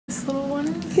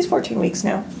He's 14 weeks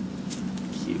now.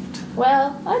 Cute.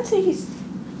 Well, I'd say he's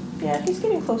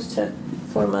getting close to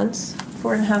 4 months,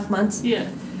 4.5 months. Yeah.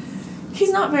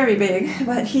 He's not very big,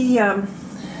 but he, yeah.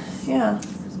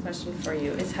 This question for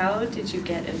you is, how did you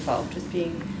get involved with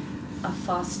being a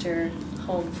foster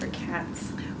home for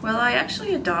cats? Well, I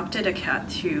actually adopted a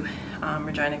cat through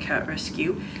Regina Cat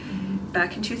Rescue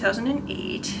back in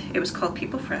 2008. It was called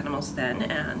People for Animals then,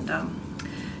 and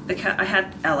the cat, I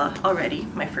had Ella already,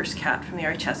 my first cat from the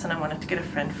RHS, and I wanted to get a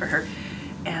friend for her.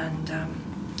 And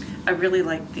I really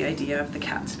liked the idea of the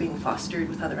cats being fostered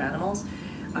with other animals.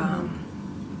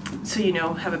 So you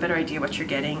know, have a better idea what you're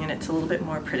getting, and it's a little bit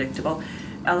more predictable.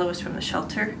 Ella was from the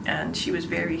shelter, and she was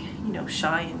very, you know,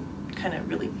 shy and kind of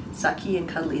really sucky and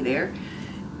cuddly there.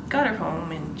 Got her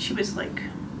home, and she was like,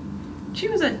 she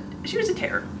was a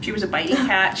terror. She was a biting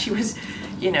cat. She was,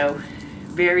 you know,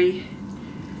 very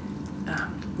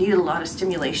needed a lot of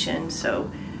stimulation. So,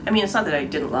 I mean, it's not that I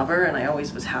didn't love her, and I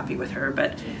always was happy with her,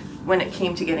 but when it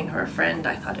came to getting her a friend,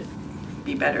 I thought it'd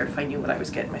be better if I knew what I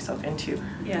was getting myself into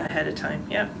ahead of time.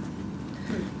 Yeah.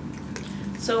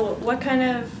 So what kind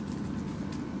of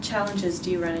challenges do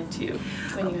you run into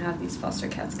when you have these foster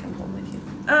cats come home with you?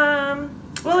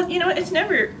 Well, you know, it's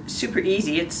never super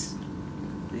easy. It's,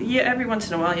 yeah, every once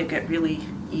in a while you get really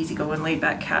easygoing,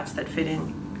 laid-back cats that fit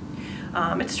in.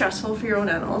 It's stressful for your own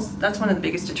animals. That's one of the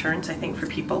biggest deterrents, I think, for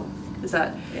people, is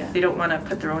that they don't want to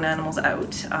put their own animals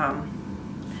out.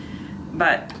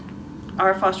 But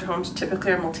our foster homes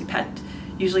typically are multi-pet.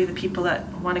 Usually the people that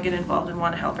want to get involved and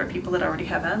want to help are people that already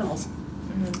have animals.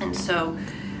 And so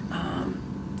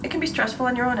it can be stressful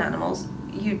on your own animals.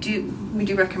 We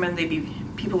do recommend they be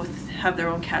people have their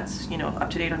own cats, you know, up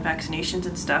to date on vaccinations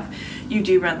and stuff. You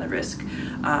do run the risk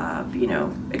of, you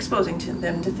know, exposing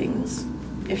them to things.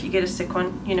 If you get a sick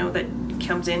one, you know, that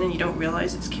comes in and you don't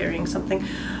realize it's carrying something.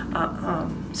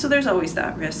 So there's always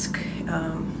that risk.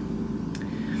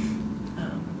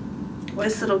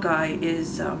 This little guy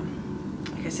is,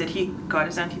 like I said, he got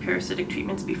his anti-parasitic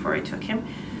treatments before I took him.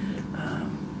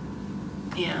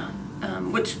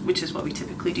 Which is what we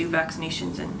typically do,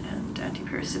 vaccinations and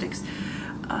anti-parasitics.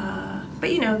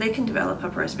 But you know, they can develop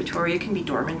upper respiratory. It can be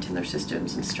dormant in their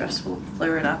systems and stress will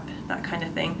flare it up, that kind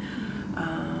of thing.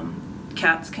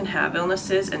 Cats can have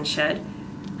illnesses and shed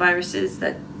viruses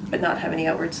but not have any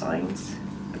outward signs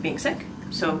of being sick.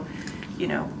 So, you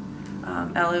know,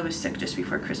 Ella was sick just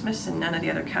before Christmas and none of the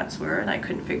other cats were, and I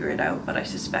couldn't figure it out, but I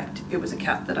suspect it was a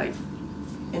cat that I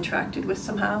interacted with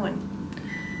somehow and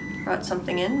brought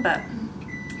something in. But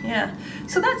yeah,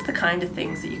 so that's the kind of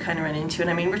things that you kind of run into.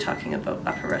 And I mean, we're talking about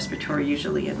upper respiratory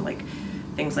usually, and like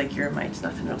things like ear mites,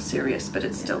 nothing real serious, but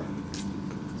it's still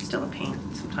a pain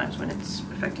sometimes when it's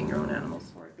affecting your own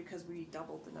animals. Because we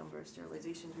doubled the number of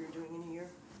sterilizations we were doing in a year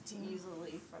to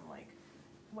easily from like,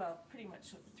 well, pretty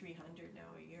much 300 now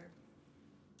a year.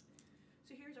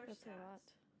 So here's our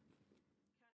stats.